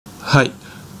Hi,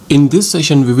 in this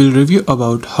session we will review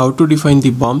about how to define the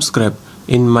BOM script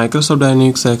in Microsoft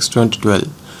Dynamics AX 2012.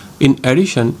 In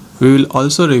addition, we will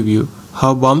also review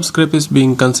how BOM script is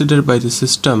being considered by the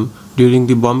system during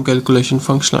the BOM calculation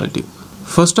functionality.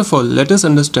 First of all, let us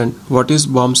understand what is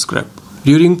BOM script.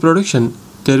 During production,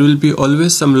 there will be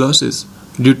always some losses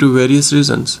due to various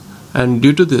reasons, and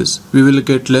due to this, we will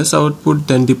get less output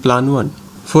than the plan one.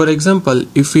 For example,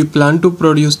 if we plan to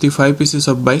produce the 5 pieces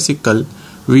of bicycle,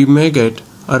 we may get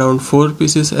around 4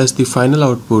 pieces as the final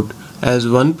output, as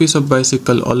one piece of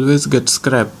bicycle always gets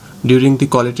scrapped during the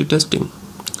quality testing.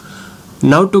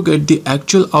 Now to get the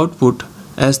actual output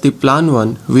as the plan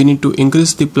one, we need to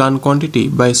increase the plan quantity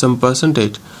by some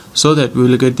percentage so that we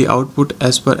will get the output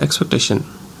as per expectation.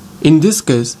 In this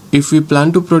case, if we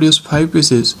plan to produce 5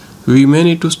 pieces, we may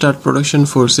need to start production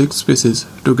for 6 pieces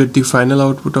to get the final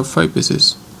output of 5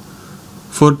 pieces.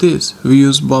 For this, we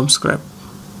use BOM script.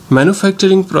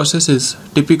 Manufacturing processes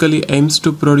typically aims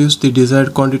to produce the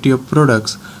desired quantity of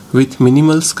products with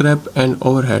minimal scrap and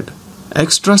overhead.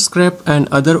 Extra scrap and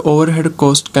other overhead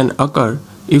cost can occur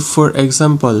if, for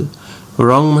example,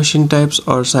 wrong machine types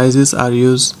or sizes are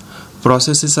used,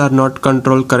 processes are not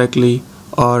controlled correctly,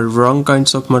 or wrong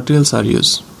kinds of materials are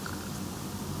used.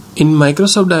 In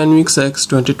Microsoft Dynamics AX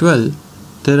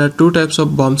 2012, there are two types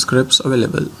of BOM scripts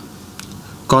available: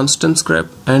 constant scrap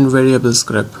and variable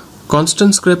scrap.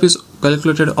 Constant scrap is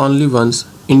calculated only once,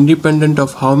 independent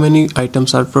of how many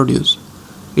items are produced.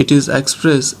 It is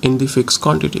expressed in the fixed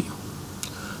quantity.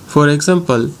 For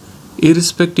example,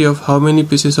 irrespective of how many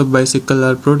pieces of bicycle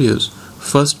are produced,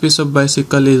 first piece of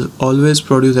bicycle is always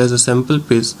produced as a sample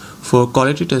piece for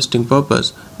quality testing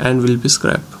purpose and will be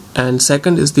scrapped. And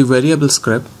second is the variable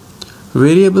scrap.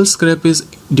 Variable scrap is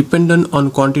dependent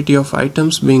on quantity of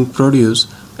items being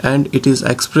produced, and it is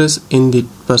expressed in the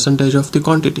percentage of the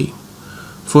quantity.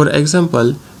 For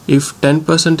example, if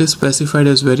 10% is specified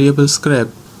as variable scrap,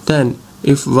 then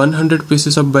if 100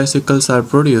 pieces of bicycles are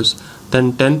produced,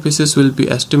 then 10 pieces will be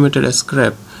estimated as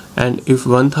scrap, and if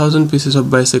 1000 pieces of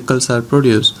bicycles are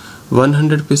produced,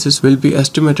 100 pieces will be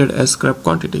estimated as scrap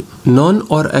quantity. Known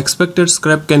or expected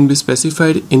scrap can be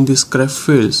specified in the scrap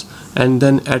fields and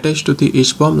then attached to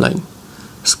each BOM line.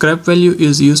 Scrap value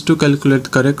is used to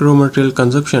calculate correct raw material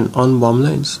consumption on BOM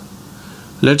lines.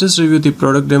 Let us review the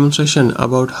product demonstration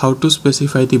about how to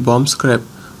specify the BOM scrap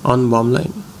on BOM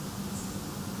line.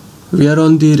 We are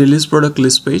on the release product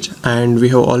list page and we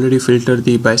have already filtered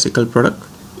the bicycle product.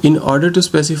 In order to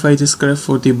specify the scrap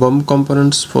for the BOM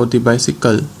components for the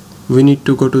bicycle, we need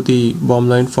to go to the BOM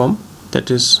line form,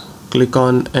 that is, click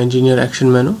on Engineer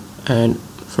Action Menu, and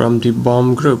from the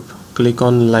BOM group, click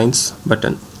on Lines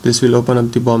button. This will open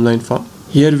up the BOM line form.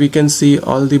 Here we can see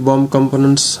all the BOM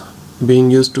components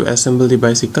being used to assemble the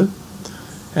bicycle,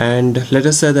 and let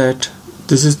us say that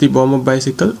this is the BOM of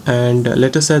bicycle, and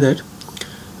let us say that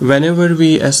whenever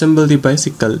we assemble the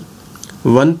bicycle,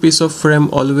 one piece of frame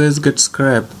always gets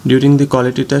scrapped during the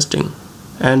quality testing,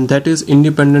 and that is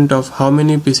independent of how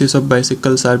many pieces of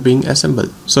bicycles are being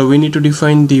assembled. So we need to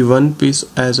define the one piece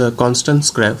as a constant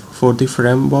scrap for the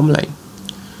frame BOM line.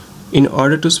 In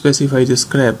order to specify the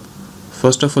scrap,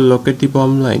 first of all locate the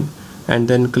BOM line and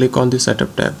then click on the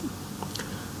Setup tab.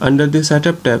 Under the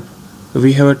Setup tab,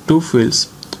 we have two fields.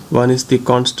 One is the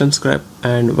constant scrap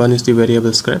and one is the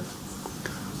variable scrap.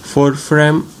 For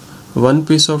frame, one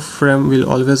piece of frame will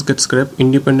always get scrapped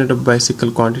independent of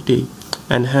bicycle quantity,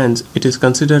 and hence it is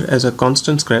considered as a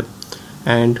constant scrap,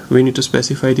 and we need to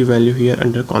specify the value here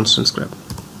under constant scrap.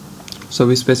 So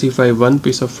we specify one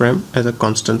piece of frame as a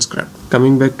constant scrap.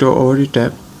 Coming back to our overview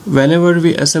tab, whenever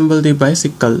we assemble the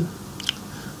bicycle,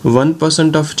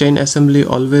 1% of chain assembly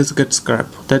always gets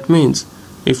scrapped. That means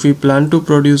if we plan to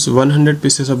produce 100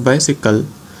 pieces of bicycle,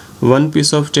 one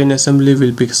piece of chain assembly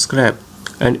will be scrapped,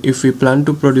 and if we plan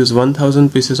to produce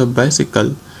 1000 pieces of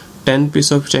bicycle, 10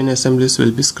 pieces of chain assemblies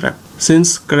will be scrapped.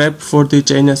 Since scrap for the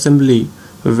chain assembly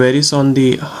varies on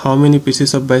the how many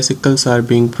pieces of bicycles are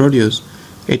being produced,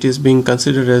 it is being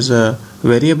considered as a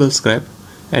variable scrap,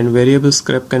 and variable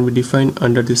scrap can be defined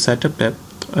under the Setup tab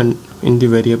and in the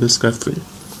variable scrap field.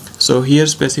 So here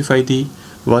specify the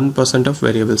 1% of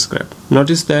variable scrap.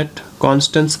 Notice that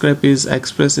constant scrap is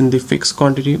expressed in the fixed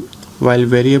quantity while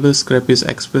variable scrap is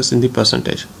expressed in the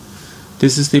percentage.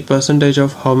 This is the percentage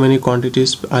of how many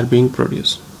quantities are being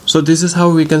produced. So this is how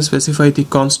we can specify the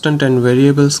constant and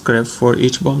variable scrap for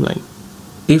each BOM line.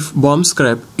 If BOM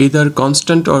scrap, either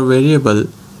constant or variable,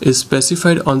 is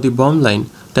specified on the BOM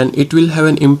line, then it will have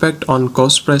an impact on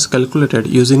cost price calculated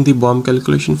using the BOM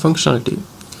calculation functionality.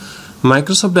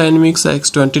 Microsoft Dynamics AX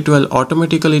 2012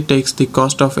 automatically takes the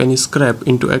cost of any scrap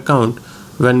into account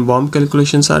when BOM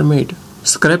calculations are made.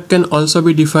 Scrap can also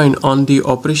be defined on the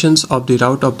operations of the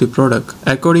route of the product.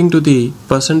 According to the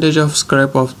percentage of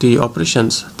scrap of the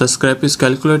operations, the scrap is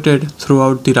calculated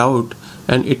throughout the route,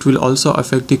 and it will also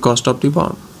affect the cost of the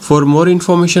BOM. For more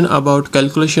information about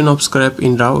calculation of scrap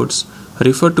in routes,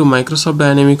 refer to Microsoft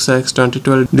Dynamics AX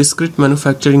 2012 Discrete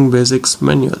Manufacturing Basics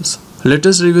manuals. Let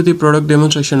us review the product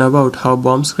demonstration about how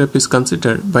BOM scrap is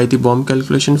considered by the BOM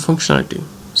calculation functionality.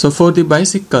 So for the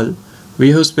bicycle, we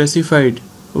have specified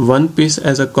one piece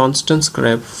as a constant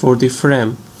scrap for the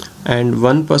frame and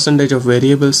 1% of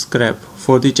variable scrap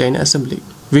for the chain assembly.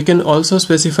 We can also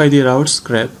specify the route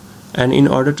scrap, and in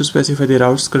order to specify the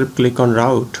route scrap, click on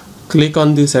route. Click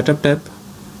on the setup tab,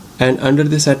 and under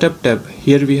the setup tab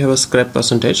here we have a scrap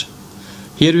percentage.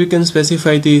 Here we can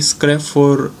specify the scrap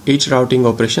for each routing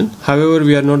operation. However,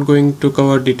 we are not going to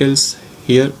cover details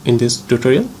here in this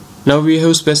tutorial. Now we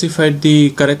have specified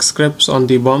the correct scraps on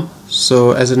the BOM.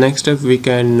 So as a next step, we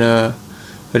can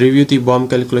review the BOM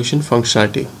calculation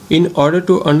functionality. In order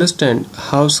to understand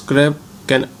how scrap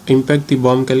can impact the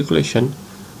BOM calculation,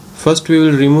 first we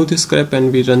will remove the scrap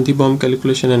and we run the BOM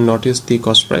calculation and notice the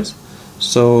cost price.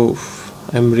 So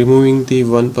I'm removing the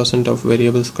 1% of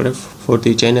variable scrap for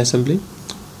the chain assembly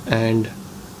and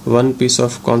one piece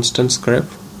of constant scrap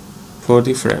for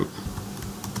the frame.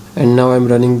 And now I'm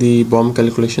running the BOM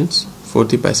calculations for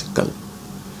the bicycle.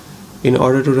 In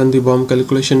order to run the BOM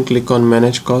calculation, click on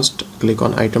Manage Cost, click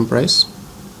on Item Price.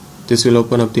 This will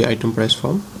open up the item price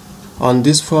form. On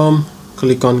this form,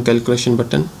 click on Calculation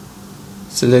button.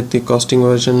 Select the costing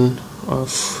version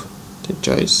of the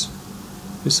choice.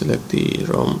 We select the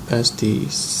ROM as the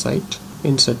site.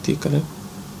 Insert the color.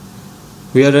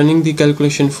 We are running the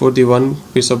calculation for the one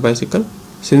piece of bicycle.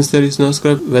 Since there is no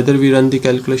scrap, whether we run the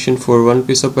calculation for one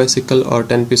piece of bicycle or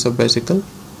 10 pieces of bicycle,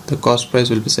 the cost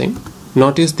price will be same.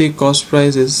 Notice the cost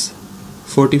price is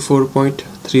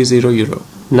 44.30 euro.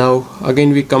 Now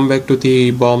again we come back to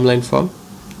the BOM line form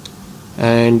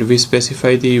and we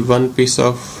specify the one piece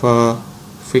of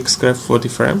fixed scrap for the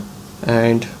frame,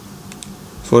 and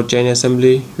for chain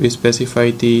assembly we specify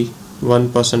the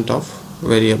 1% of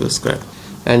variable scrap,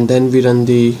 and then we run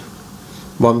the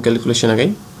BOM calculation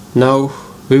again. Now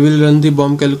we will run the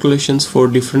BOM calculations for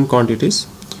different quantities.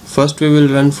 First we will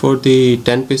run for the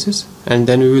 10 pieces and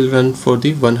then we will run for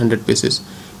the 100 pieces,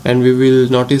 and we will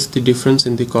notice the difference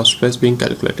in the cost price being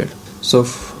calculated. So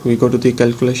we go to the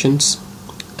calculations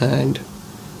and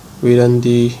we run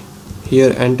the,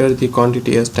 here enter the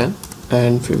quantity as 10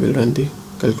 and we will run the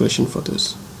calculation for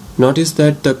this. Notice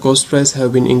that the cost price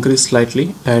have been increased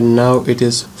slightly and now it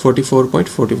is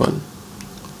 44.41.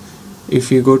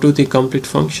 If you go to the complete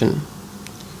function,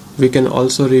 we can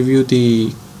also review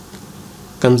the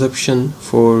consumption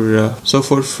for so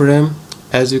for frame,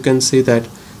 as you can see that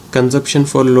consumption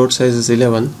for load size is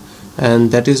 11,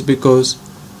 and that is because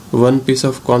one piece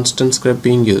of constant scrap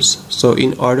being used. So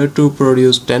in order to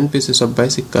produce 10 pieces of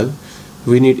bicycle,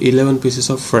 we need 11 pieces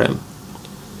of frame.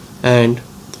 And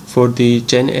for the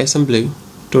chain assembly,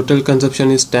 total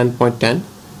consumption is 10.10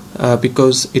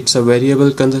 because it's a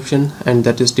variable consumption and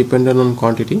that is dependent on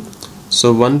quantity.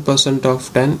 So 1%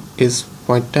 of 10 is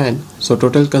 0.10, so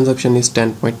total consumption is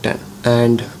 10.10,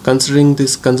 and considering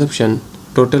this consumption,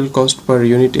 total cost per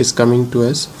unit is coming to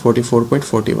as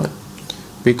 44.41,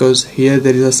 because here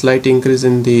there is a slight increase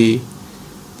in the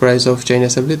price of chain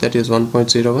assembly, that is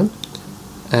 1.01,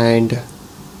 and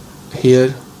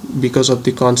here because of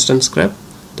the constant scrap,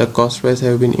 the cost price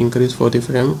have been increased for the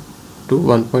frame to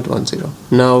 1.10.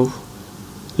 Now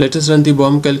let us run the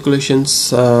BOM calculations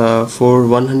for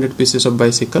 100 pieces of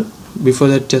bicycle. Before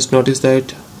that, just notice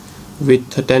that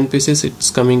with 10 pieces it's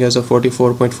coming as a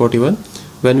 44.41.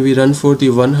 When we run for the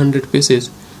 100 pieces,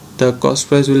 the cost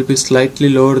price will be slightly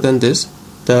lower than this.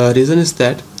 The reason is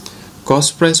that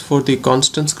cost price for the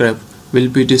constant scrap will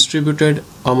be distributed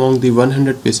among the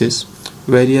 100 pieces,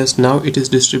 whereas now it is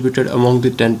distributed among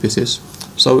the 10 pieces.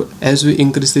 So as we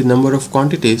increase the number of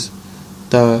quantities,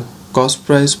 the cost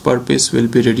price per piece will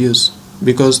be reduced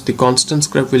because the constant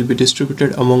scrap will be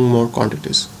distributed among more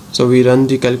quantities. So we run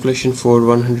the calculation for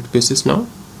 100 pieces now.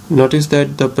 Notice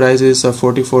that the price is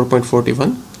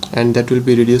 44.41 and that will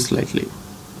be reduced slightly.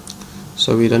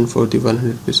 So we run for the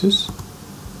 100 pieces,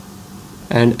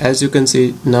 and as you can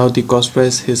see now the cost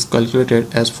price is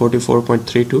calculated as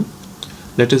 44.32.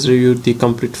 Let us review the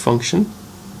complete function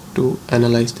to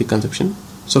analyze the consumption.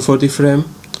 So for the frame,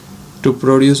 to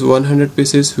produce 100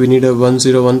 pieces we need a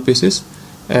 101 pieces,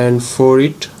 and for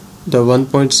it the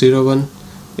 1.01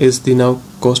 is the now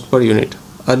cost per unit.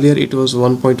 Earlier it was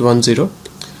 1.10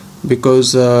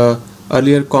 because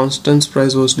earlier constant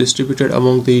price was distributed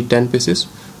among the 10 pieces.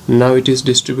 Now it is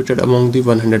distributed among the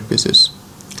 100 pieces.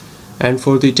 And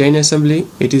for the chain assembly,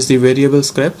 it is the variable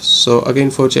scrap. So again,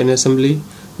 for chain assembly,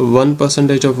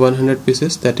 1% of 100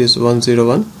 pieces, that is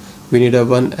 101, we need a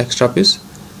 1 extra piece,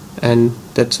 and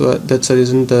that's the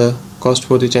reason the cost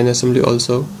for the chain assembly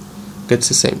also gets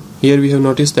the same. Here we have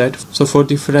noticed that, so for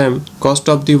the frame, cost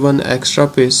of the 1 extra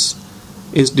piece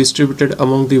is distributed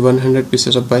among the 100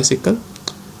 pieces of bicycle,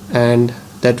 and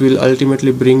that will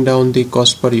ultimately bring down the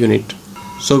cost per unit.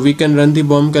 So we can run the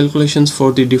BOM calculations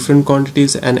for the different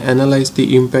quantities and analyze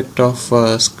the impact of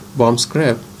BOM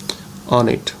scrap on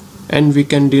it, and we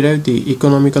can derive the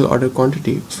economical order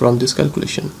quantity from this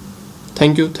calculation.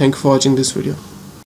 Thank you for watching this video.